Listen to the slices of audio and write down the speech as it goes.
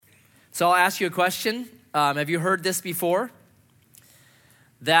So I'll ask you a question. Have you heard this before?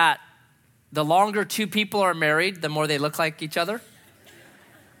 That the longer two people are married, the more they look like each other?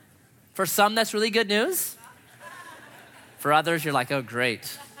 For some, that's really good news. For others, you're like, oh,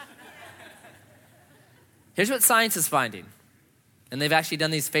 great. Here's what science is finding. And they've actually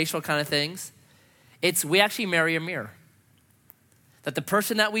done these facial kind of things. We actually marry a mirror. That the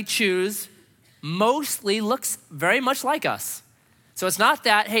person that we choose mostly looks very much like us. So it's not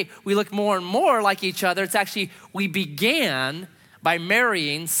that, hey, we look more and more like each other. It's actually, we began by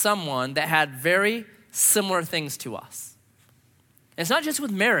marrying someone that had very similar things to us. And it's not just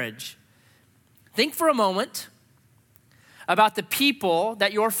with marriage. Think for a moment about the people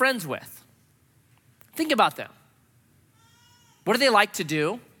that you're friends with. Think about them. What do they like to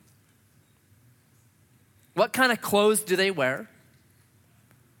do? What kind of clothes do they wear?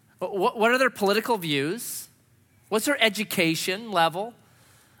 What are their political views? What's their education level?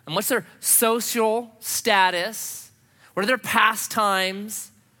 And what's their social status? What are their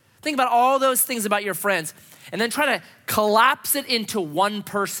pastimes? Think about all those things about your friends and then try to collapse it into one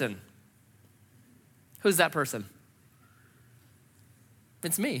person. Who's that person?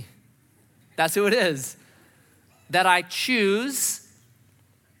 It's me. That's who it is. That I choose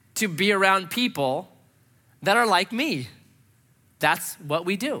to be around people that are like me. That's what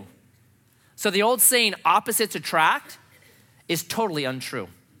we do. So the old saying, opposites attract, is totally untrue.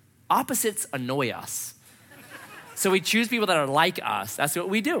 Opposites annoy us. So we choose people that are like us. That's what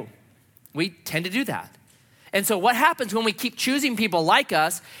we do. We tend to do that. And so what happens when we keep choosing people like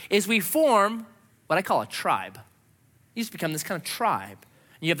us is we form what I call a tribe. You just become this kind of tribe.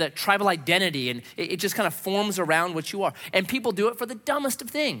 You have that tribal identity, and it just kind of forms around what you are. And people do it for the dumbest of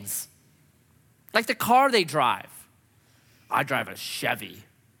things. Like the car they drive. I drive a Chevy.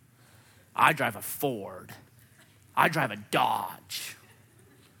 I drive a Ford. I drive a Dodge.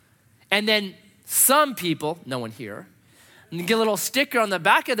 And then some people, no one here, get a little sticker on the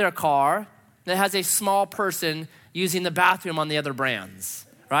back of their car that has a small person using the bathroom on the other brands,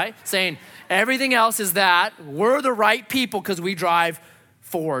 right? Saying everything else is that we're the right people because we drive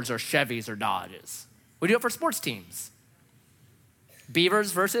Fords or Chevys or Dodges. We do it for sports teams.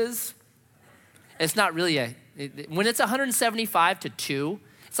 Beavers versus, it's not really when it's 175-2,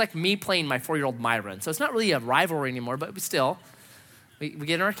 it's like me playing my 4-year-old Myron. So it's not really a rivalry anymore, but still, we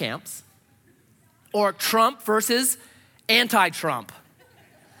get in our camps. Or Trump versus anti-Trump.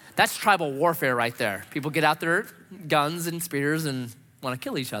 That's tribal warfare right there. People get out their guns and spears and want to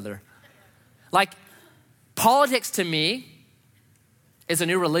kill each other. Like, politics to me is a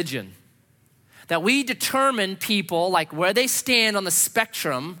new religion. That we determine people, like where they stand on the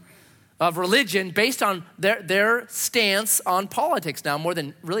spectrum of religion based on their stance on politics now, more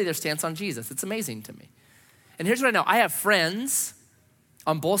than really their stance on Jesus. It's amazing to me. And here's what I know. I have friends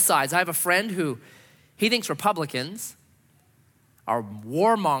on both sides. I have a friend who, he thinks Republicans are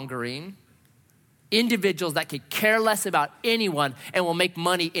warmongering individuals that could care less about anyone and will make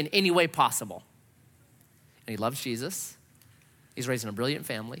money in any way possible. And he loves Jesus. He's raising a brilliant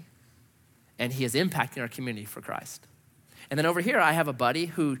family. And he is impacting our community for Christ. And then over here, I have a buddy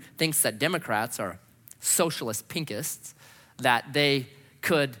who thinks that Democrats are socialist pinkists, that they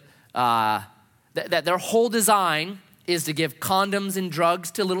could, that their whole design is to give condoms and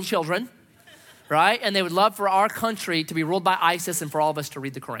drugs to little children, right? And they would love for our country to be ruled by ISIS and for all of us to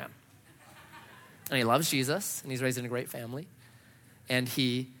read the Quran. And he loves Jesus, and he's raising a great family, and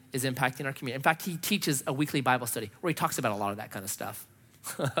he is impacting our community. In fact, he teaches a weekly Bible study where he talks about a lot of that kind of stuff.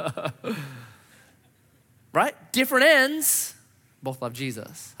 Right? Different ends, both love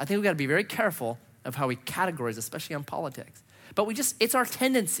Jesus. I think we've got to be very careful of how we categorize, especially on politics. But it's our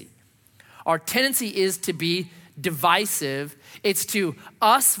tendency. Our tendency is to be divisive. It's to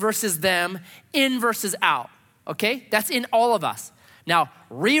us versus them, in versus out, okay? That's in all of us. Now,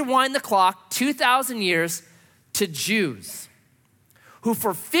 rewind the clock 2,000 years to Jews, who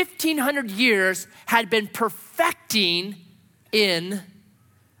for 1,500 years had been perfecting in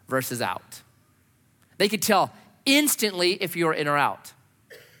versus out. They could tell instantly if you were in or out.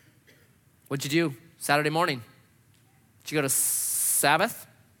 What'd you do Saturday morning? Did you go to Sabbath?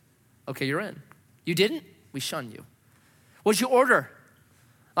 Okay, you're in. You didn't? We shun you. What'd you order?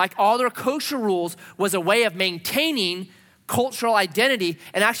 Like all their kosher rules was a way of maintaining cultural identity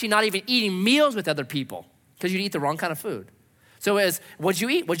and actually not even eating meals with other people because you'd eat the wrong kind of food. So it was, what'd you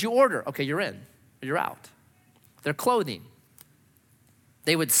eat? What'd you order? Okay, you're in. Or you're out. Their clothing.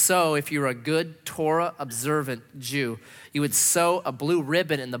 They would sew, if you were a good Torah-observant Jew, you would sew a blue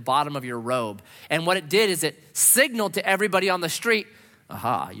ribbon in the bottom of your robe. And what it did is it signaled to everybody on the street,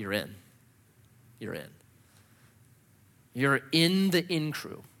 aha, you're in. You're in. You're in the in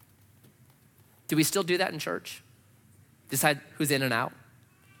crew. Do we still do that in church? Decide who's in and out?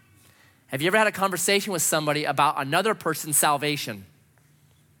 Have you ever had a conversation with somebody about another person's salvation?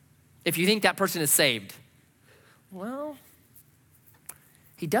 If you think that person is saved, well,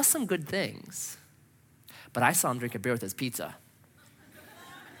 he does some good things, but I saw him drink a beer with his pizza.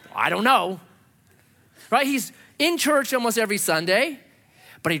 I don't know, right? He's in church almost every Sunday,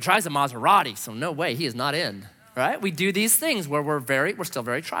 but he drives a Maserati, so no way, he is not in, right? We do these things where we're still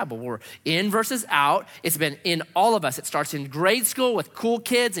very tribal. We're in versus out. It's been in all of us. It starts in grade school with cool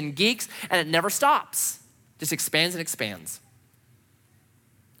kids and geeks, and it never stops. Just expands and expands.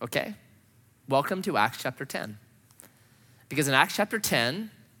 Okay? Welcome to Acts chapter 10. Because in Acts chapter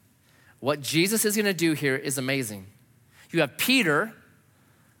 10, what Jesus is gonna do here is amazing. You have Peter,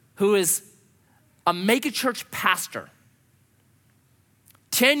 who is a mega-church pastor.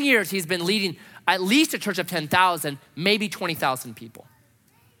 10 years he's been leading at least a church of 10,000, maybe 20,000 people.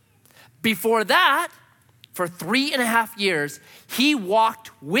 Before that, for 3.5 years, he walked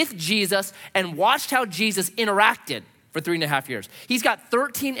with Jesus and watched how Jesus interacted for 3.5 years. He's got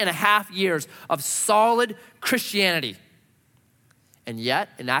 13.5 years of solid Christianity. And yet,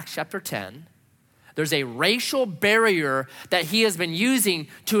 in Acts chapter 10, there's a racial barrier that he has been using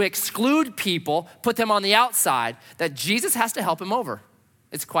to exclude people, put them on the outside, that Jesus has to help him over.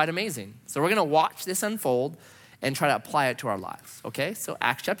 It's quite amazing. So we're gonna watch this unfold and try to apply it to our lives, okay? So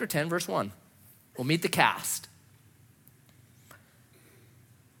Acts chapter 10, verse 1. We'll meet the cast.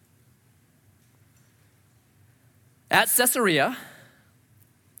 At Caesarea,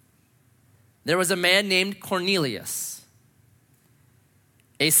 there was a man named Cornelius,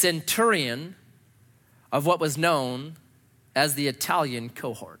 a centurion of what was known as the Italian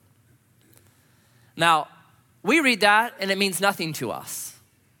cohort. Now, we read that and it means nothing to us.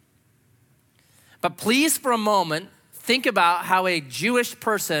 But please, for a moment, think about how a Jewish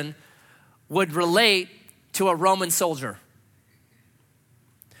person would relate to a Roman soldier.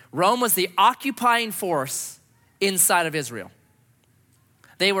 Rome was the occupying force inside of Israel.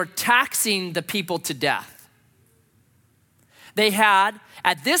 They were taxing the people to death. They had,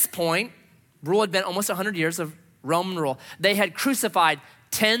 at this point, rule had been almost 100 years of Roman rule. They had crucified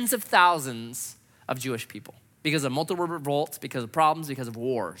tens of thousands of Jewish people because of multiple revolts, because of problems, because of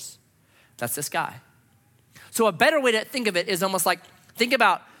wars. That's this guy. So a better way to think of it is almost like, think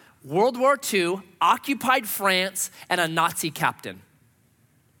about World War II, occupied France, and a Nazi captain.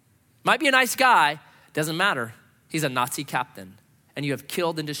 Might be a nice guy, doesn't matter. He's a Nazi captain, and you have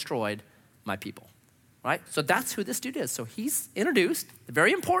killed and destroyed my people, right? So that's who this dude is. So he's introduced,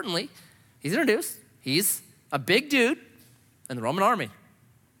 very importantly, he's introduced. He's a big dude in the Roman army,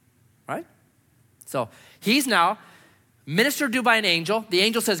 right? So he's now ministered to by an angel. The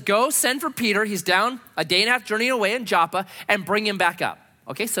angel says, go send for Peter. He's down a 1.5 day journey away in Joppa and bring him back up.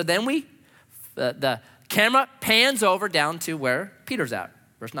 Okay, so then the camera pans over down to where Peter's at,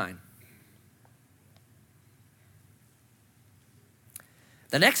 verse 9.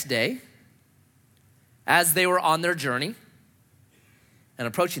 The next day, as they were on their journey and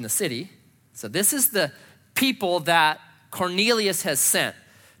approaching the city, so this is the people that Cornelius has sent,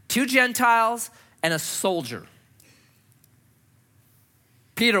 2 Gentiles and a soldier.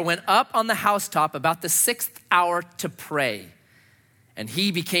 Peter went up on the housetop about the 6th hour to pray, and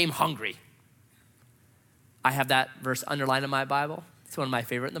he became hungry. I have that verse underlined in my Bible. It's one of my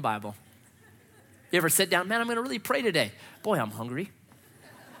favorite in the Bible. You ever sit down, man, I'm gonna really pray today. Boy, I'm hungry.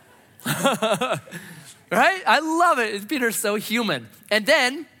 Right? I love it. Peter's so human. And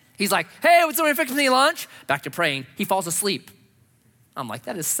then he's like, hey, would somebody fix me lunch? Back to praying. He falls asleep. I'm like,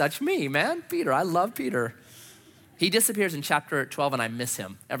 that is such me, man. Peter, I love Peter. He disappears in chapter 12 and I miss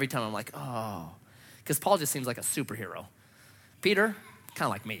him. Every time I'm like, oh. Because Paul just seems like a superhero. Peter, kind of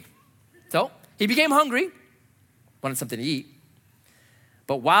like me. So he became hungry, wanted something to eat.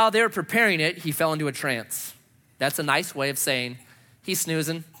 But while they were preparing it, he fell into a trance. That's a nice way of saying he's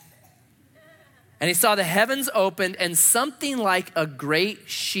snoozing. And he saw the heavens opened and something like a great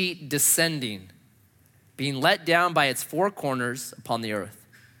sheet descending, being let down by its 4 corners upon the earth.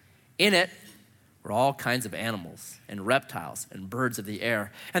 In it were all kinds of animals and reptiles and birds of the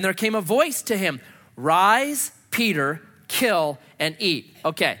air. And there came a voice to him, rise, Peter, kill and eat.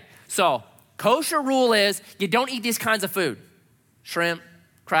 Okay, so kosher rule is you don't eat these kinds of food. Shrimp,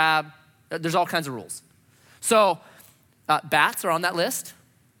 crab, there's all kinds of rules. So bats are on that list.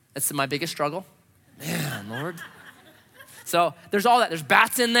 That's my biggest struggle. Man, Lord. So there's all that. There's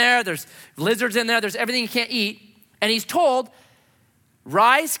bats in there. There's lizards in there. There's everything you can't eat. And he's told,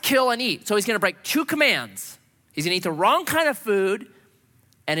 rise, kill, and eat. So he's going to break 2 commands. He's going to eat the wrong kind of food.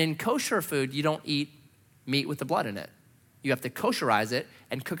 And in kosher food, you don't eat meat with the blood in it. You have to kosherize it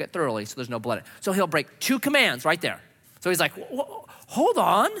and cook it thoroughly so there's no blood in it. So he'll break 2 commands right there. So he's like, hold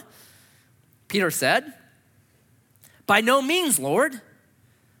on. Peter said, by no means, Lord,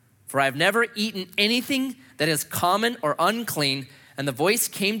 for I have never eaten anything that is common or unclean. And the voice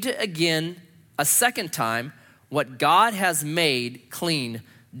came to again a second time, what God has made clean,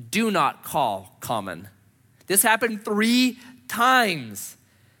 do not call common. This happened 3 times.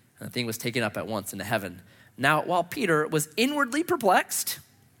 And the thing was taken up at once into heaven. Now, while Peter was inwardly perplexed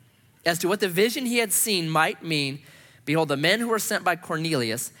as to what the vision he had seen might mean, behold, the men who were sent by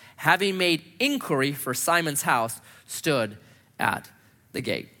Cornelius, having made inquiry for Simon's house, stood at the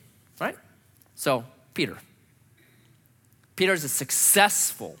gate. Right? So, Peter's a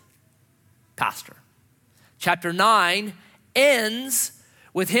successful pastor. Chapter 9 ends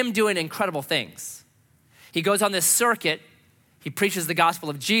with him doing incredible things. He goes on this circuit. He preaches the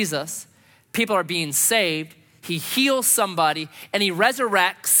gospel of Jesus. People are being saved. He heals somebody, and he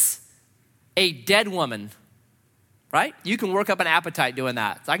resurrects a dead woman, right? You can work up an appetite doing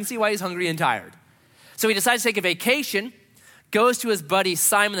that. So I can see why he's hungry and tired. So he decides to take a vacation, goes to his buddy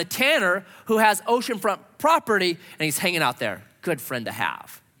Simon the tanner, who has oceanfront property, and he's hanging out there. Good friend to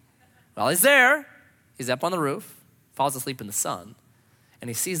have. While he's there, he's up on the roof, falls asleep in the sun, and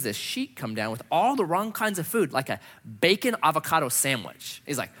he sees this sheet come down with all the wrong kinds of food, like a bacon avocado sandwich.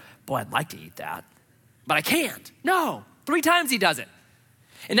 He's like, boy, I'd like to eat that, but I can't. No, 3 times he does it.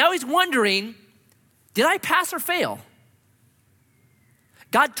 And now he's wondering, did I pass or fail?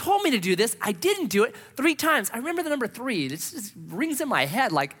 God told me to do this. I didn't do it 3 times. I remember the number 3. This just rings in my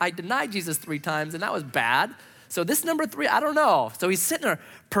head like I denied Jesus 3 times, and that was bad. So this number 3, I don't know. So he's sitting there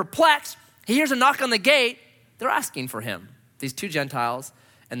perplexed. He hears a knock on the gate. They're asking for him, these 2 Gentiles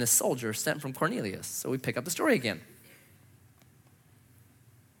and the soldier sent from Cornelius. So we pick up the story again.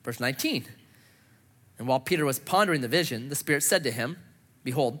 Verse 19. And while Peter was pondering the vision, the Spirit said to him,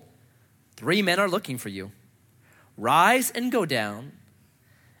 behold, 3 men are looking for you. Rise and go down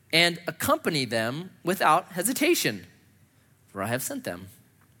and accompany them without hesitation, for I have sent them.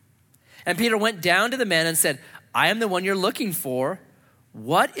 And Peter went down to the men and said, I am the one you're looking for.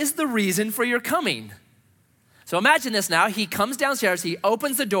 What is the reason for your coming? So imagine this now. He comes downstairs, he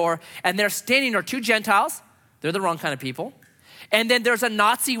opens the door, and there standing are 2 Gentiles. They're the wrong kind of people. And then there's a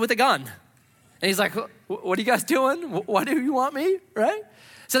Nazi with a gun. And he's like, what are you guys doing? Why do you want me, right?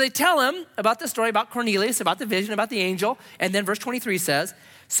 So they tell him about the story about Cornelius, about the vision, about the angel. And then verse 23 says,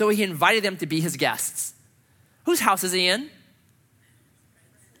 so he invited them to be his guests. Whose house is he in?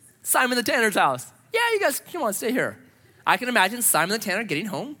 Simon the tanner's house. Yeah, you guys, come on, stay here. I can imagine Simon the tanner getting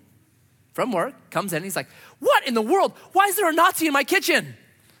home from work, comes in, and he's like, what in the world? Why is there a Nazi in my kitchen,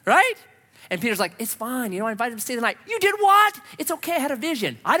 right? And Peter's like, it's fine. I invited him to stay the night. You did what? It's okay, I had a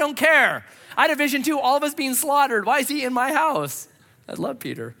vision. I don't care. I had a vision too, all of us being slaughtered. Why is he in my house? I love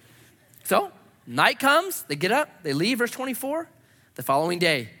Peter. So night comes, they get up, they leave, verse 24. The following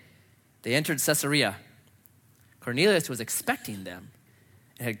day, they entered Caesarea. Cornelius was expecting them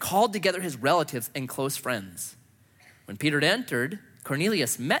and had called together his relatives and close friends. When Peter had entered,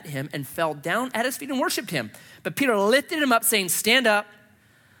 Cornelius met him and fell down at his feet and worshiped him. But Peter lifted him up, saying, stand up,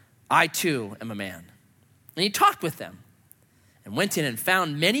 I too am a man. And he talked with them and went in and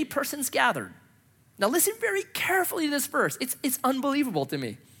found many persons gathered. Now listen very carefully to this verse. It's unbelievable to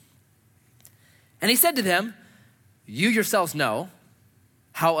me. And he said to them, you yourselves know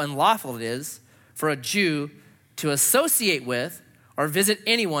how unlawful it is for a Jew to associate with or visit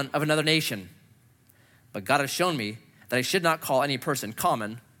anyone of another nation. But God has shown me that I should not call any person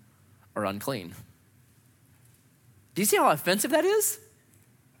common or unclean. Do you see how offensive that is?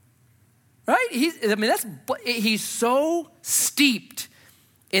 Right? He's so steeped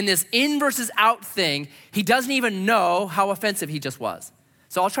in this in versus out thing, he doesn't even know how offensive he just was.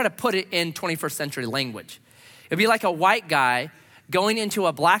 So I'll try to put it in 21st century language. It'd be like a white guy going into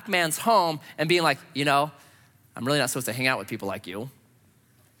a black man's home and being like, I'm really not supposed to hang out with people like you,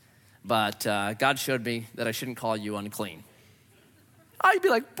 but God showed me that I shouldn't call you unclean. I'd be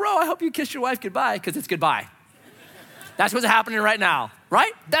like, bro, I hope you kiss your wife goodbye because it's goodbye. That's what's happening right now,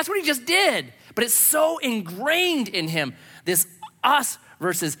 right? That's what he just did. But it's so ingrained in him, this us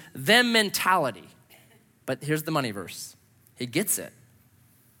versus them mentality. But here's the money verse. He gets it.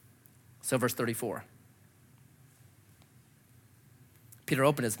 So verse 34. Peter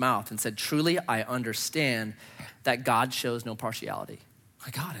opened his mouth and said, truly, I understand that God shows no partiality.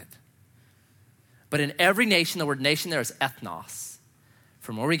 I got it. But in every nation, the word nation there is ethnos,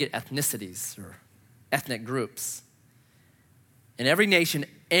 from where we get ethnicities or ethnic groups. In every nation,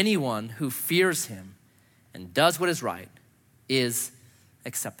 anyone who fears him and does what is right is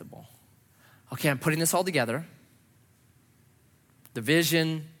acceptable. Okay, I'm putting this all together. the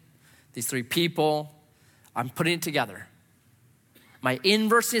vision, these three people, I'm putting it together. My in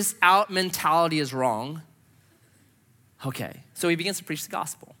versus out mentality is wrong. Okay, so he begins to preach the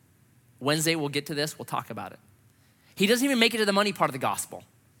gospel. Wednesday, we'll get to this, we'll talk about it. He doesn't even make it to the money part of the gospel.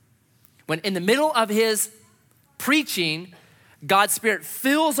 When in the middle of his preaching, God's Spirit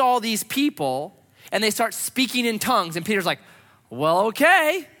fills all these people and they start speaking in tongues. And Peter's like, well,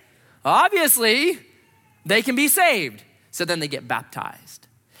 okay, obviously they can be saved. So then they get baptized.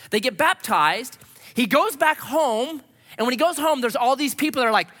 They get baptized. He goes back home. And when he goes home, there's all these people that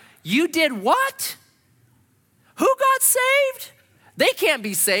are like, you did what? Who got saved? They can't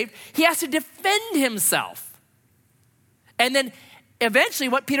be saved. He has to defend himself. And then eventually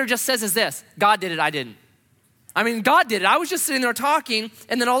what Peter just says is this: God did it, I didn't. I mean, God did it. I was just sitting there talking,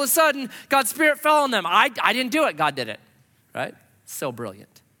 and then all of a sudden, God's Spirit fell on them. I didn't do it. God did it, right? So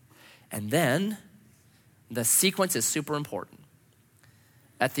brilliant. And then the sequence is super important.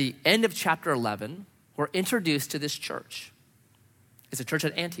 At the end of chapter 11, we're introduced to this church. It's a church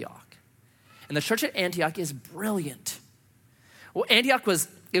at Antioch. And the church at Antioch is brilliant. Well, Antioch was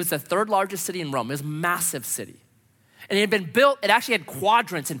the third largest city in Rome. It was a massive city. And it had been built, it actually had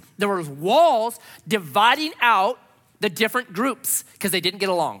quadrants, and there were walls dividing out the different groups because they didn't get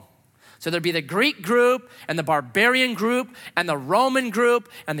along. So there'd be the Greek group and the barbarian group and the Roman group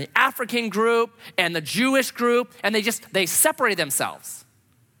and the African group and the Jewish group, and they separated themselves.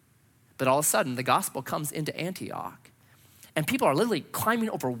 But all of a sudden, the gospel comes into Antioch, and people are literally climbing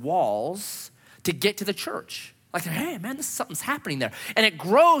over walls to get to the church. Like, hey, man, something's happening there. And it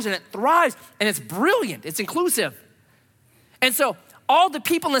grows and it thrives, and it's brilliant. It's inclusive. And so all the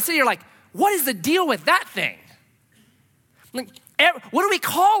people in the city are like, what is the deal with that thing? Like, what do we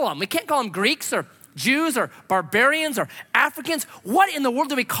call them? We can't call them Greeks or Jews or barbarians or Africans. What in the world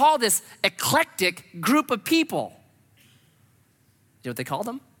do we call this eclectic group of people? You know what they called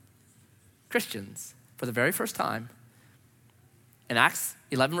them? Christians. For the very first time, in Acts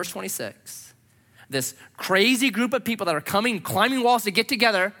 11, verse 26, this crazy group of people that are climbing walls to get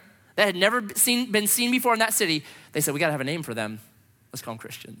together, that had never been seen before in that city, they said, we gotta have a name for them. Let's call them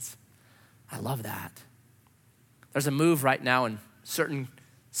Christians. I love that. There's a move right now in certain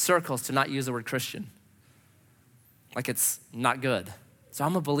circles to not use the word Christian. Like it's not good. So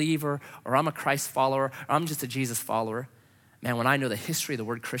I'm a believer, or I'm a Christ follower, or I'm just a Jesus follower. Man, when I know the history of the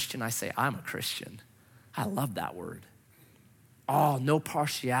word Christian, I say, I'm a Christian. I love that word. Oh, no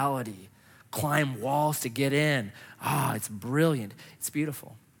partiality. Climb walls to get in. It's brilliant. It's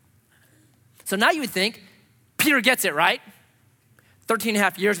beautiful. So now you would think, Peter gets it, right? 13 and a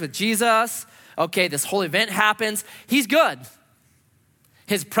half years with Jesus. Okay, this whole event happens. He's good.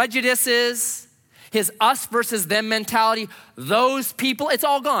 His prejudices, his us versus them mentality, those people, it's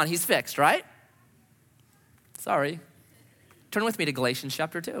all gone. He's fixed, right? Sorry. Turn with me to Galatians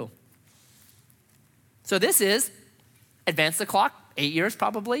chapter 2. So this is, advance the clock, 8 years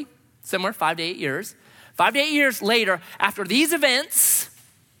probably, similar, 5 to 8 years. 5 to 8 years later, after these events,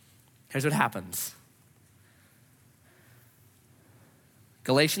 here's what happens.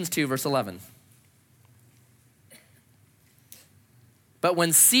 Galatians 2, verse 11. But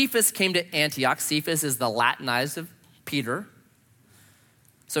when Cephas came to Antioch, Cephas is the Latinized of Peter.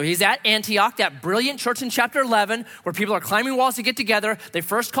 So he's at Antioch, that brilliant church in chapter 11, where people are climbing walls to get together. They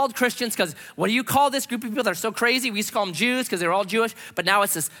first called Christians because what do you call this group of people that are so crazy? We used to call them Jews because they're all Jewish, but now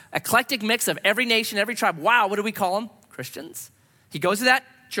it's this eclectic mix of every nation, every tribe. Wow, what do we call them? Christians. He goes to that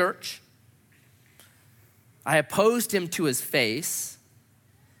church. I opposed him to his face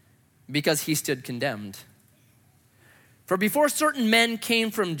because he stood condemned. For before certain men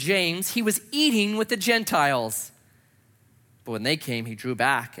came from James, he was eating with the Gentiles. But when they came, he drew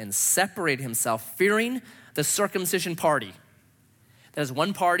back and separated himself, fearing the circumcision party. There's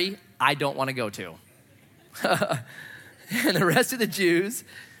one party I don't want to go to. And the rest of the Jews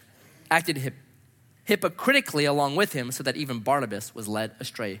acted hypocritically along with him, so that even Barnabas was led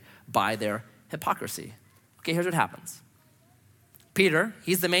astray by their hypocrisy. Okay, here's what happens. Peter,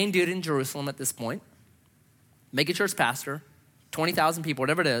 he's the main dude in Jerusalem at this point, mega church pastor, 20,000 people,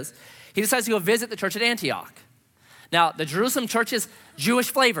 whatever it is. He decides to go visit the church at Antioch. Now, the Jerusalem church is Jewish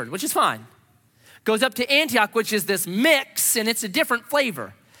flavored, which is fine. Goes up to Antioch, which is this mix, and it's a different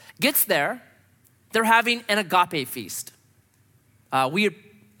flavor. Gets there, they're having an agape feast.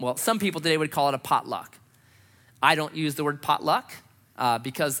 Some people today would call it a potluck. I don't use the word potluck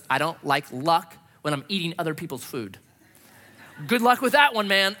because I don't like luck when I'm eating other people's food. Good luck with that one,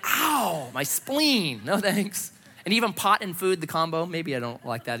 man. Ow, my spleen. No thanks. And even pot and food, the combo, maybe I don't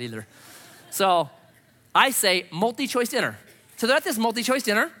like that either. So I say multi-choice dinner. So they're at this multi-choice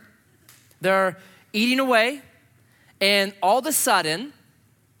dinner. They're eating away. And all of a sudden,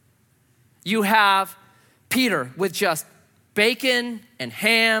 you have Peter with just bacon and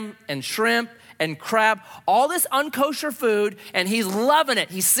ham and shrimp and crab, all this unkosher food, and he's loving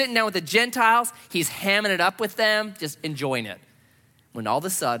it. He's sitting down with the Gentiles. He's hamming it up with them, just enjoying it. When all of a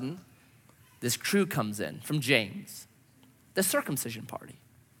sudden, this crew comes in from James, the circumcision party.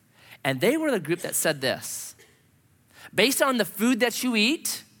 And they were the group that said this: based on the food that you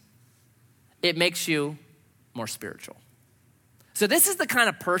eat, it makes you more spiritual. So this is the kind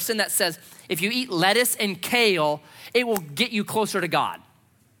of person that says, if you eat lettuce and kale, it will get you closer to God.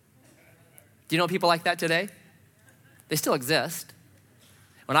 Do you know people like that today? They still exist.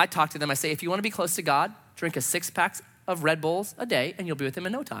 When I talk to them, I say, if you want to be close to God, drink a 6-pack of Red Bulls a day and you'll be with him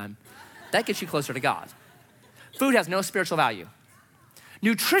in no time. That gets you closer to God. Food has no spiritual value.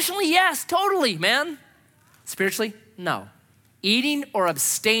 Nutritionally, yes, totally, man. Spiritually, no. Eating or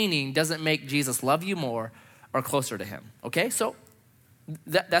abstaining doesn't make Jesus love you more or closer to him, okay? So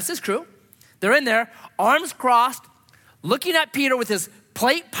that's his crew. They're in there, arms crossed, looking at Peter with his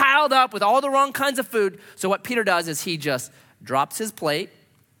plate piled up with all the wrong kinds of food. So what Peter does is he just drops his plate,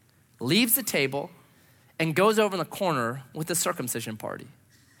 leaves the table, and goes over in the corner with the circumcision party.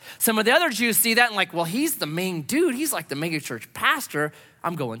 Some of the other Jews see that and like, well, he's the main dude. He's like the mega church pastor.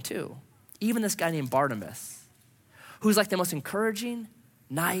 I'm going too. Even this guy named Barnabas, who's like the most encouraging,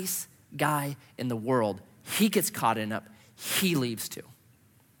 nice guy in the world, he gets caught in up. He leaves too.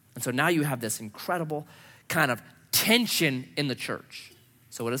 And so now you have this incredible kind of tension in the church.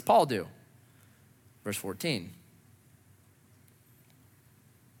 So what does Paul do? Verse 14.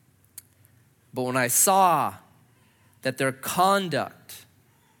 But when I saw that their conduct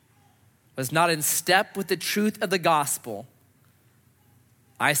was not in step with the truth of the gospel,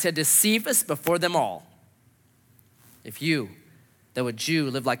 I said to Cephas before them all, if you, though a Jew,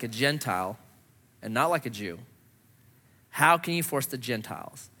 live like a Gentile and not like a Jew, how can you force the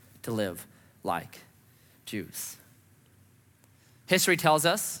Gentiles to live like Jews? History tells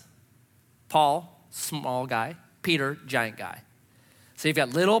us Paul, small guy, Peter, giant guy. So you've got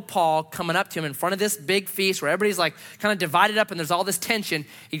little Paul coming up to him in front of this big feast where everybody's like kind of divided up and there's all this tension.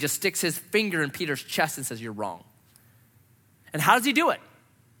 He just sticks his finger in Peter's chest and says, you're wrong. And how does he do it?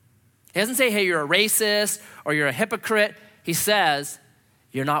 He doesn't say, hey, you're a racist or you're a hypocrite. He says,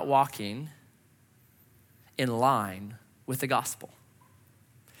 you're not walking in line with the gospel.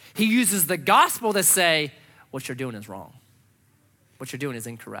 He uses the gospel to say, what you're doing is wrong. What you're doing is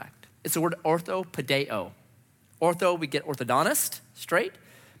incorrect. It's the word orthopedeo. Ortho, we get orthodontist, straight.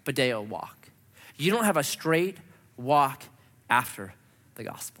 Pedeo, walk. You don't have a straight walk after the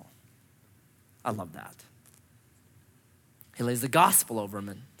gospel. I love that. He lays the gospel over him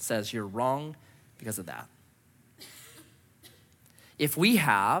and says, you're wrong because of that. If we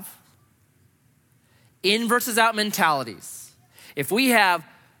have in versus out mentalities, if we have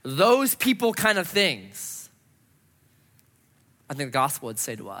those people kind of things, I think the gospel would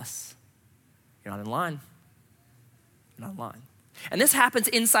say to us, you're not in line. You're not in line. And this happens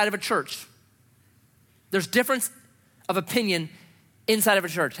inside of a church. There's difference of opinion inside of a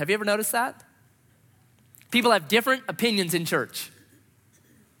church. Have you ever noticed that? People have different opinions in church.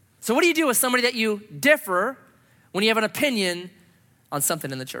 So what do you do with somebody that you differ when you have an opinion on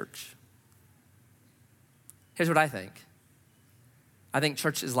something in the church? Here's what I think. I think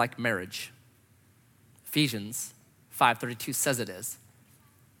church is like marriage. Ephesians 5:32 says it is.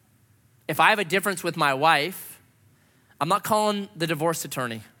 If I have a difference with my wife, I'm not calling the divorce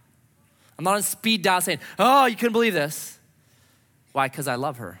attorney. I'm not on speed dial saying, oh, you couldn't believe this. Why? Because I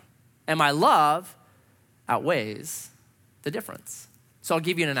love her. And my love outweighs the difference. So I'll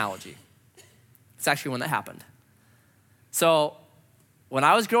give you an analogy. It's actually one that happened. So when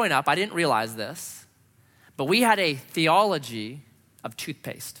I was growing up, I didn't realize this, but we had a theology of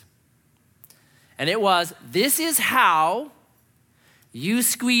toothpaste. And it was, this is how you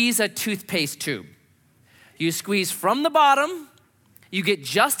squeeze a toothpaste tube. You squeeze from the bottom, you get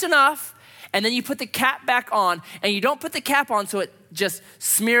just enough, and then you put the cap back on, and you don't put the cap on so it just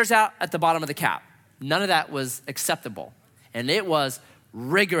smears out at the bottom of the cap. None of that was acceptable. And it was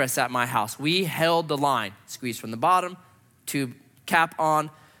rigorous at my house. We held the line. Squeeze from the bottom, tube cap on,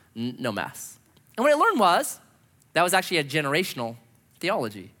 no mess. And what I learned was, that was actually a generational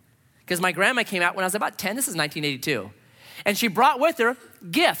theology. Because my grandma came out when I was about 10, this is 1982. And she brought with her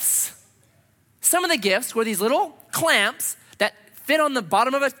gifts. Some of the gifts were these little clamps that fit on the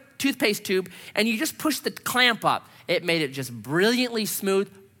bottom of a toothpaste tube, and you just push the clamp up. It made it just brilliantly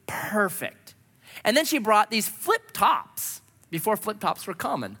smooth, perfect. And then she brought these flip tops, before flip tops were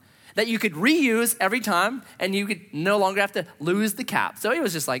common, that you could reuse every time, and you could no longer have to lose the cap. So it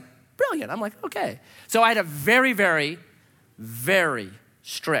was just like brilliant. I'm like, okay. So I had a very, very, very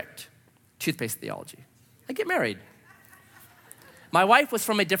strict toothpaste theology. I get married. My wife was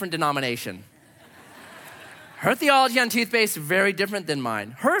from a different denomination. Her theology on toothpaste, very different than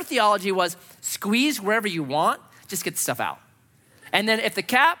mine. Her theology was squeeze wherever you want, just get the stuff out. And then if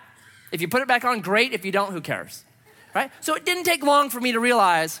you put it back on, great. If you don't, who cares, right? So it didn't take long for me to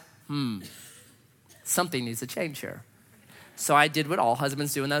realize, something needs to change here. So I did what all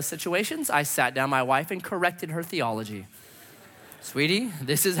husbands do in those situations. I sat down my wife and corrected her theology. Sweetie,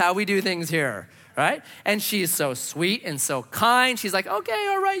 this is how we do things here, right? And she's so sweet and so kind. She's like, okay,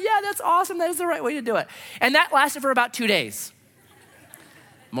 all right, yeah, that's awesome. That is the right way to do it. And that lasted for about 2 days.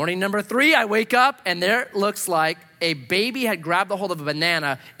 Morning number 3, I wake up and there it looks like a baby had grabbed a hold of a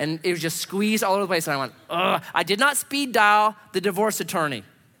banana and it was just squeezed all over the place. And I went, ugh. I did not speed dial the divorce attorney.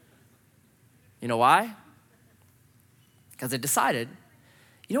 You know why? Because I decided,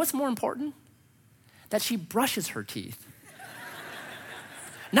 you know what's more important? That she brushes her teeth.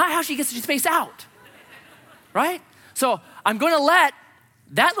 Not how she gets the space out, right? So I'm going to let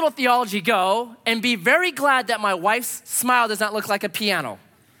that little theology go and be very glad that my wife's smile does not look like a piano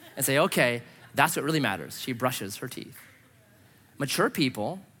and say, okay, that's what really matters. She brushes her teeth. Mature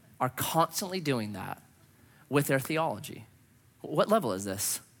people are constantly doing that with their theology. What level is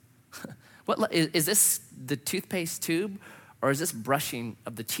this? Is this the toothpaste tube or is this brushing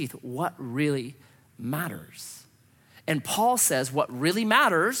of the teeth? What really matters? And Paul says what really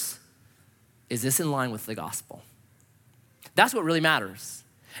matters is this in line with the gospel. That's what really matters.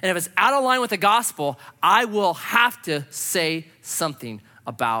 And if it's out of line with the gospel, I will have to say something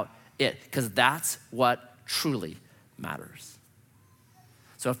about it because that's what truly matters.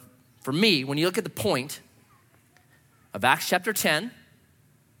 So for me, when you look at the point of Acts chapter 10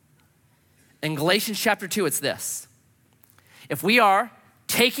 and Galatians chapter 2, it's this. If we are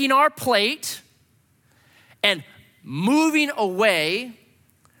taking our plate and moving away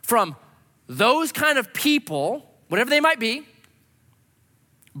from those kind of people, whatever they might be,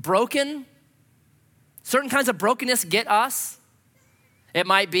 broken, certain kinds of brokenness get us. It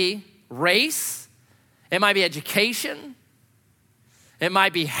might be race, it might be education, it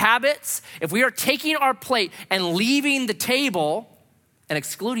might be habits. If we are taking our plate and leaving the table and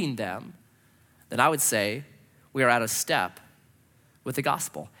excluding them, then I would say we are out of step with the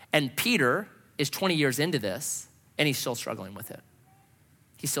gospel. And Peter is 20 years into this, and he's still struggling with it.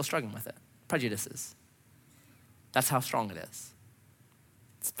 He's still struggling with it. Prejudices. That's how strong it is.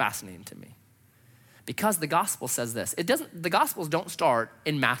 It's fascinating to me. Because the gospel says this. The gospels don't start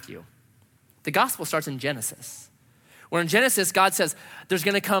in Matthew. The gospel starts in Genesis. Where in Genesis, God says, there's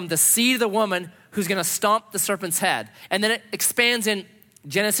gonna come the seed of the woman who's gonna stomp the serpent's head. And then it expands in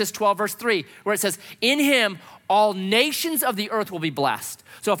Genesis 12, verse 3, where it says, in him, all nations of the earth will be blessed.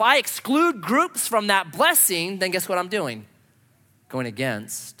 So if I exclude groups from that blessing, then guess what I'm doing? Going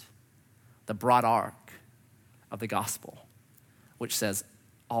against the broad arc of the gospel, which says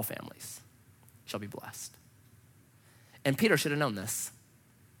all families shall be blessed. And Peter should have known this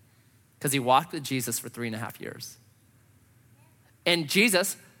because he walked with Jesus for 3.5 years. And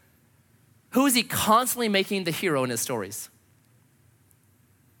Jesus, who is he constantly making the hero in his stories?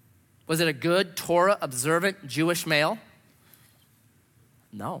 Was it a good Torah observant Jewish male?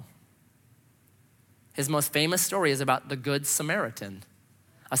 No. His most famous story is about the Good Samaritan.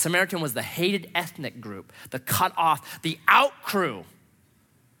 A Samaritan was the hated ethnic group, the cut off, the out crew.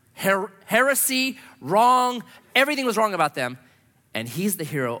 Heresy, wrong, everything was wrong about them. And he's the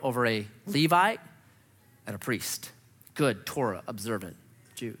hero over a Levite and a priest. Good Torah observant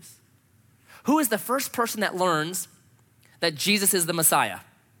Jews. Who is the first person that learns that Jesus is the Messiah?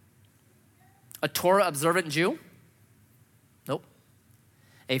 A Torah observant Jew? Nope.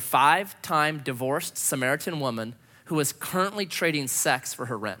 A 5-time divorced Samaritan woman who is currently trading sex for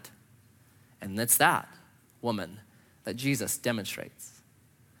her rent. And it's that woman that Jesus demonstrates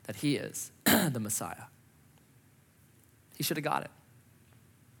that he is the Messiah. He should have got it,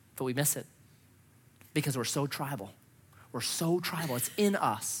 but we miss it because we're so tribal. We're so tribal, it's in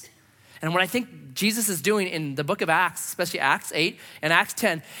us. And what I think Jesus is doing in the book of Acts, especially Acts 8 and Acts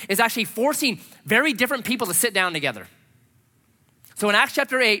 10, is actually forcing very different people to sit down together. So in Acts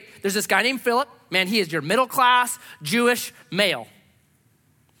chapter 8, there's this guy named Philip. Man, he is your middle class Jewish male.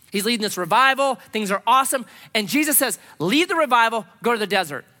 He's leading this revival. Things are awesome. And Jesus says, leave the revival, go to the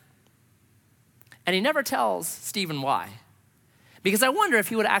desert. And he never tells Stephen why. Because I wonder if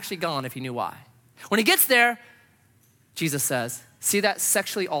he would have actually gone if he knew why. When he gets there, Jesus says, see that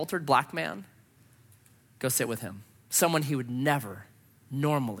sexually altered black man? Go sit with him. Someone he would never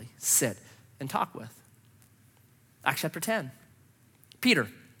normally sit and talk with. Acts chapter 10. Peter.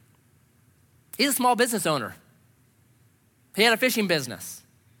 He's a small business owner. He had a fishing business.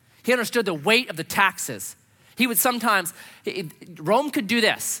 He understood the weight of the taxes. He would sometimes, Rome could do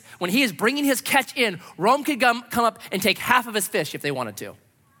this. When he is bringing his catch in, Rome could come up and take half of his fish if they wanted to.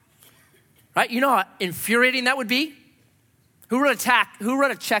 Right? You know how infuriating that would be? Who wrote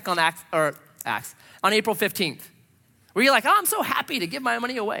a check on on April 15th? Were you like, oh, I'm so happy to give my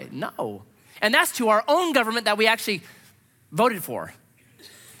money away? No. And that's to our own government that we actually voted for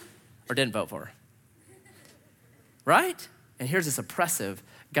or didn't vote for. Right? And here's this oppressive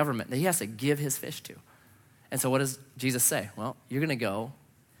government that he has to give his fish to. And so what does Jesus say? Well, you're going to go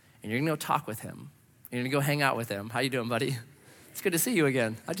and you're going to go talk with him. You're going to go hang out with him. How you doing, buddy? It's good to see you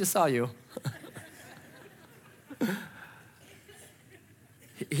again. I just saw you.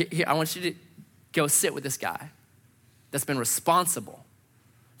 I want you to go sit with this guy that's been responsible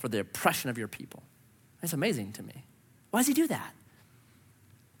for the oppression of your people. It's amazing to me. Why does he do that?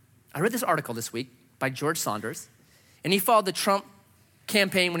 I read this article this week by George Saunders, and he followed the Trump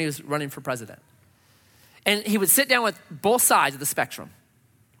campaign when he was running for president. And he would sit down with both sides of the spectrum,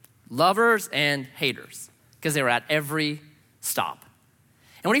 lovers and haters, because they were at every stop.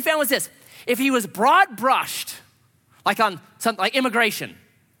 And what he found was this: if he was broad brushed, like on something like immigration,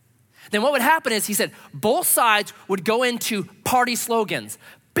 then what would happen is, he said, both sides would go into party slogans.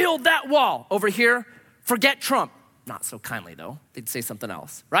 Build that wall over here, forget Trump. Not so kindly though, they'd say something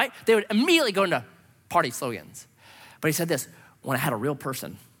else, right? They would immediately go into party slogans. But he said this: when I had a real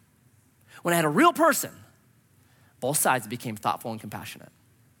person, both sides became thoughtful and compassionate.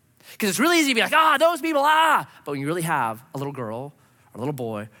 Because it's really easy to be like, those people, But when you really have a little girl or a little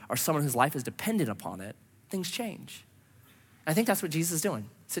boy or someone whose life is dependent upon it, things change. And I think that's what Jesus is doing.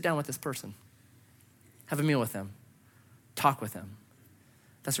 Sit down with this person. Have a meal with them. Talk with them.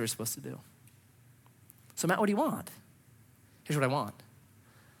 That's what we're supposed to do. So Matt, what do you want? Here's what I want.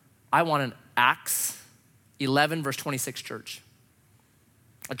 I want an Acts 11 verse 26 church.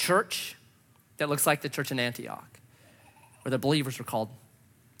 A church that looks like the church in Antioch, where the believers were called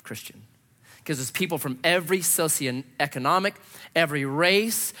Christian. Because there's people from every socioeconomic, every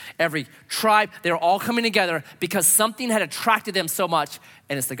race, every tribe. They were all coming together because something had attracted them so much,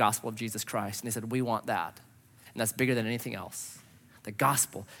 and it's the gospel of Jesus Christ. And they said, we want that. And that's bigger than anything else. The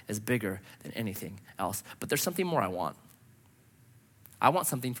gospel is bigger than anything else. But there's something more I want. I want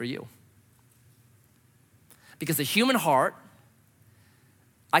something for you. Because the human heart,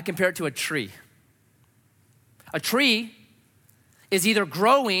 I compare it to a tree. A tree is either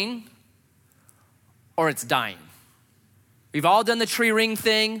growing or it's dying. We've all done the tree ring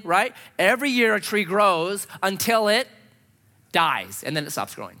thing, right? Every year a tree grows until it dies, and then it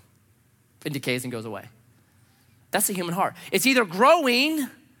stops growing. It decays and goes away. That's the human heart. It's either growing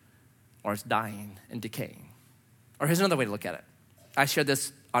or it's dying and decaying. Or here's another way to look at it. I shared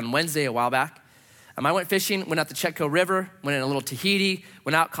this on Wednesday a while back. I went fishing, went out the Chetco River, went in a little Tahiti,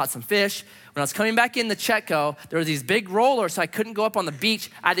 went out, caught some fish. When I was coming back in the Chetco, there were these big rollers, so I couldn't go up on the beach.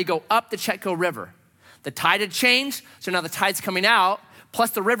 I had to go up the Chetco River. The tide had changed, so now the tide's coming out,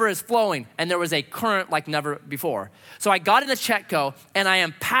 plus the river is flowing, and there was a current like never before. So I got in the Chetco, and I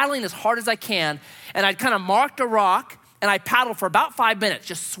am paddling as hard as I can, and I'd kind of marked a rock, and I paddled for about 5 minutes,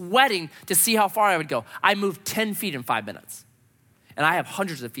 just sweating to see how far I would go. I moved 10 feet in 5 minutes, and I have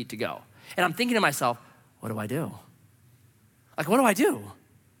hundreds of feet to go. And I'm thinking to myself, what do I do? Like, what do I do?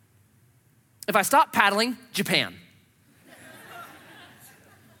 If I stop paddling, Japan.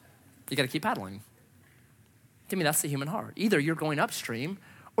 You gotta keep paddling. To me, that's the human heart. Either you're going upstream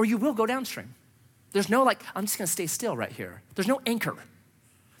or you will go downstream. There's no I'm just gonna stay still right here. There's no anchor.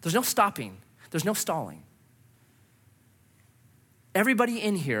 There's no stopping. There's no stalling. Everybody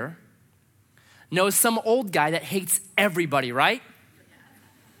in here knows some old guy that hates everybody, right?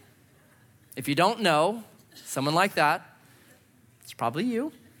 If you don't know someone like that, it's probably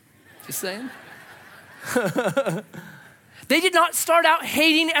you. Just saying. They did not start out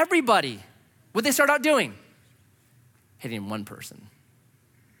hating everybody. What did they start out doing? Hating one person.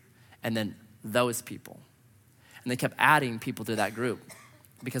 And then those people. And they kept adding people to that group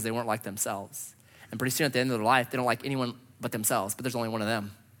because they weren't like themselves. And pretty soon at the end of their life, they don't like anyone but themselves, but there's only one of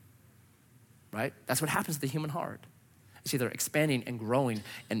them. Right? That's what happens to the human heart. It's either expanding and growing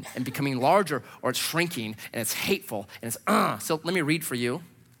and becoming larger, or it's shrinking and it's hateful and it's So let me read for you.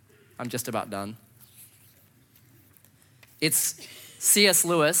 I'm just about done. It's C.S.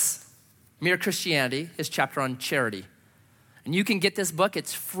 Lewis, Mere Christianity, his chapter on charity. And you can get this book.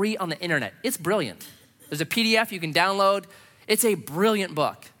 It's free on the internet. It's brilliant. There's a PDF you can download. It's a brilliant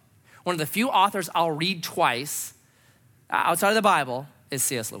book. One of the few authors I'll read twice outside of the Bible is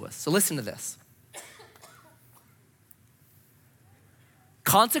C.S. Lewis. So listen to this.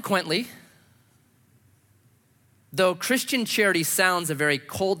 Though Christian charity sounds a very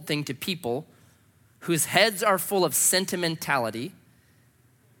cold thing to people whose heads are full of sentimentality,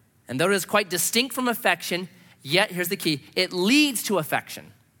 and though it is quite distinct from affection, yet, here's the key, it leads to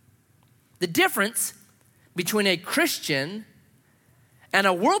affection. The difference between a Christian and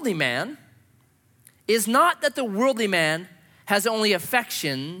a worldly man is not that the worldly man has only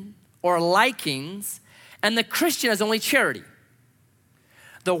affection or likings, and the Christian has only charity.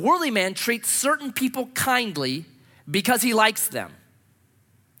 The worldly man treats certain people kindly because he likes them.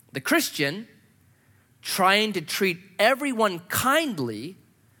 The Christian, trying to treat everyone kindly,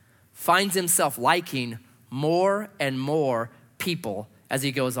 finds himself liking more and more people as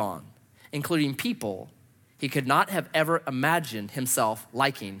he goes on, including people he could not have ever imagined himself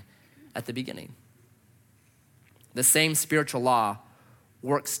liking at the beginning. The same spiritual law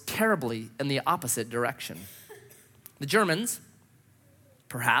works terribly in the opposite direction. The Germans,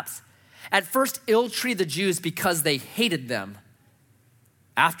 perhaps, at first ill-treated the Jews because they hated them.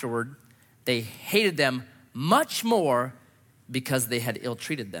 Afterward, they hated them much more because they had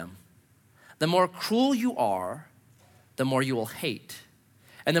ill-treated them. The more cruel you are, the more you will hate.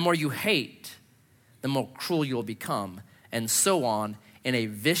 And the more you hate, the more cruel you will become, and so on in a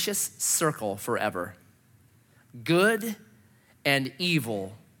vicious circle forever. Good and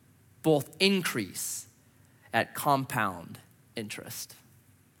evil both increase at compound interest.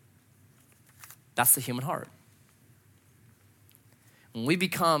 That's the human heart. When we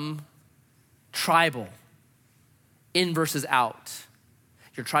become tribal, in versus out,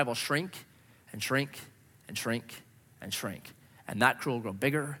 your tribe will shrink and shrink and shrink and shrink. And that crew will grow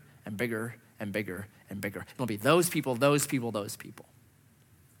bigger and bigger and bigger and bigger. It'll be those people, those people, those people.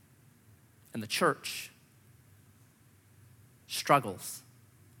 And the church struggles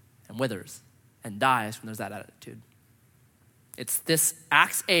and withers and dies when there's that attitude. It's this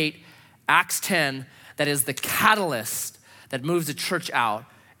Acts 8, Acts 10 that is the catalyst that moves the church out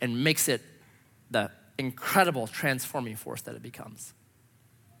and makes it the incredible transforming force that it becomes.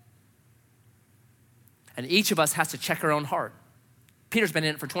 And each of us has to check our own heart. Peter's been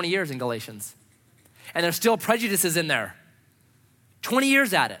in it for 20 years in Galatians. And there's still prejudices in there. 20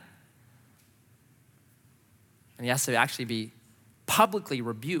 years at it. And he has to actually be publicly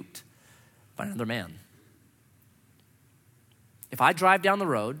rebuked by another man. If I drive down the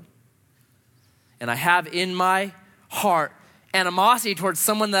road and I have in my heart animosity towards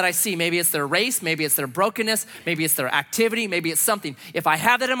someone that I see, maybe it's their race, maybe it's their brokenness, maybe it's their activity, maybe it's something. If I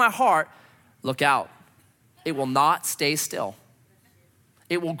have that in my heart, look out. It will not stay still.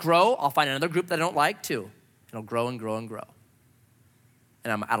 It will grow. I'll find another group that I don't like too. It'll grow and grow and grow.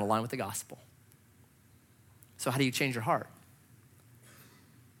 And I'm out of line with the gospel. So how do you change your heart?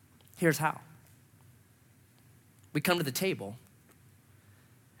 Here's how. We come to the table,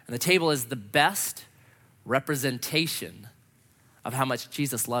 and the table is the best representation of how much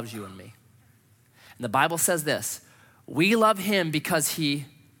Jesus loves you and me. And the Bible says this: we love him because he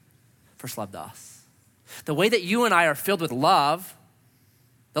first loved us. The way that you and I are filled with love,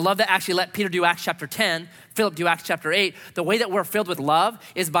 the love that actually let Peter do Acts chapter 10, Philip do Acts chapter 8, the way that we're filled with love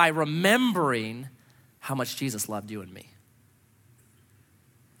is by remembering how much Jesus loved you and me.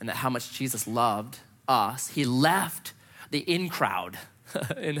 And that how much Jesus loved us, he left the in crowd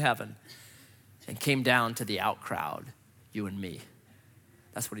in heaven and came down to the out crowd, you and me.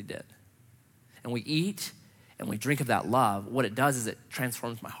 That's what he did. And we eat and we drink of that love. What it does is it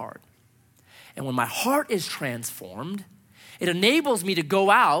transforms my heart. And when my heart is transformed, it enables me to go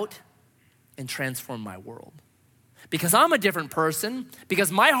out and transform my world. Because I'm a different person,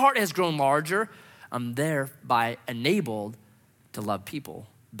 because my heart has grown larger, I'm thereby enabled to love people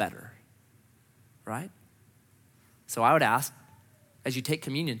better, right? So I would ask, as you take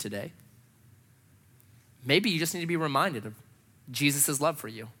communion today, maybe you just need to be reminded of Jesus' love for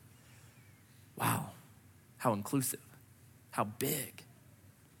you. Wow, how inclusive, how big.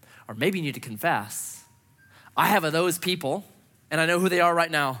 Or maybe you need to confess, I have of those people, and I know who they are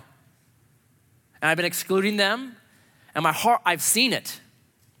right now. And I've been excluding them, and my heart, I've seen it.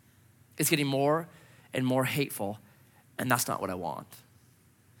 It's getting more and more hateful, and that's not what I want.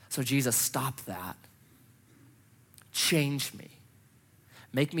 So Jesus, stop that. Change me.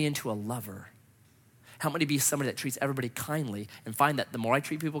 Make me into a lover. Help me to be somebody that treats everybody kindly, and find that the more I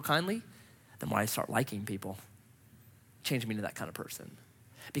treat people kindly, the more I start liking people. Change me into that kind of person.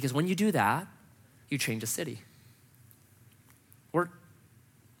 Because when you do that, you change a city. We're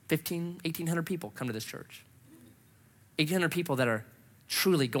 1,800 people come to this church. 1,800 people that are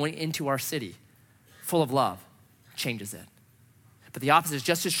truly going into our city full of love changes it. But the opposite is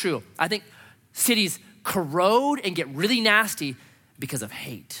just as true. I think cities corrode and get really nasty because of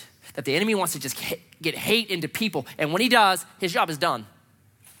hate, that the enemy wants to just get hate into people. And when he does, his job is done.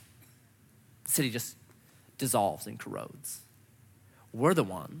 The city just dissolves and corrodes. We're the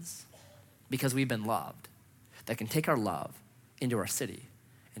ones, because we've been loved, that can take our love into our city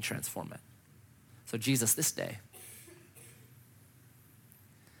and transform it. So Jesus, this day,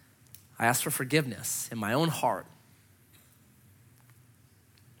 I ask for forgiveness in my own heart,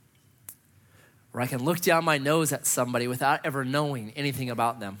 where I can look down my nose at somebody without ever knowing anything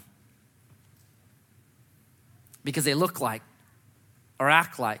about them, because they look like, or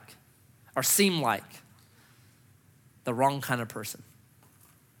act like, or seem like the wrong kind of person.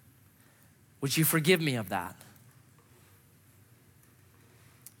 Would you forgive me of that?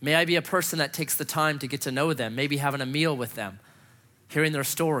 May I be a person that takes the time to get to know them, maybe having a meal with them, hearing their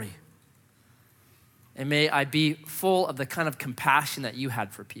story. And may I be full of the kind of compassion that you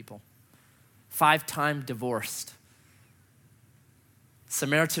had for people. 5-time divorced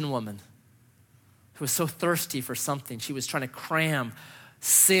Samaritan woman who was so thirsty for something. She was trying to cram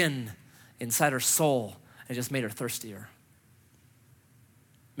sin inside her soul and it just made her thirstier.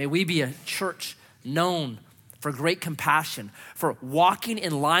 May we be a church known for great compassion, for walking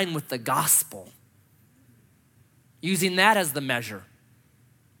in line with the gospel, using that as the measure.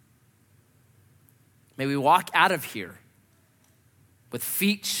 May we walk out of here with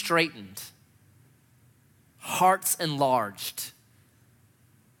feet straightened, hearts enlarged,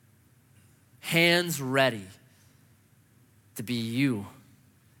 hands ready to be you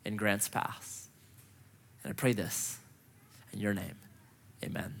in Grants Pass. And I pray this in your name.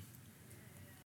 Amen.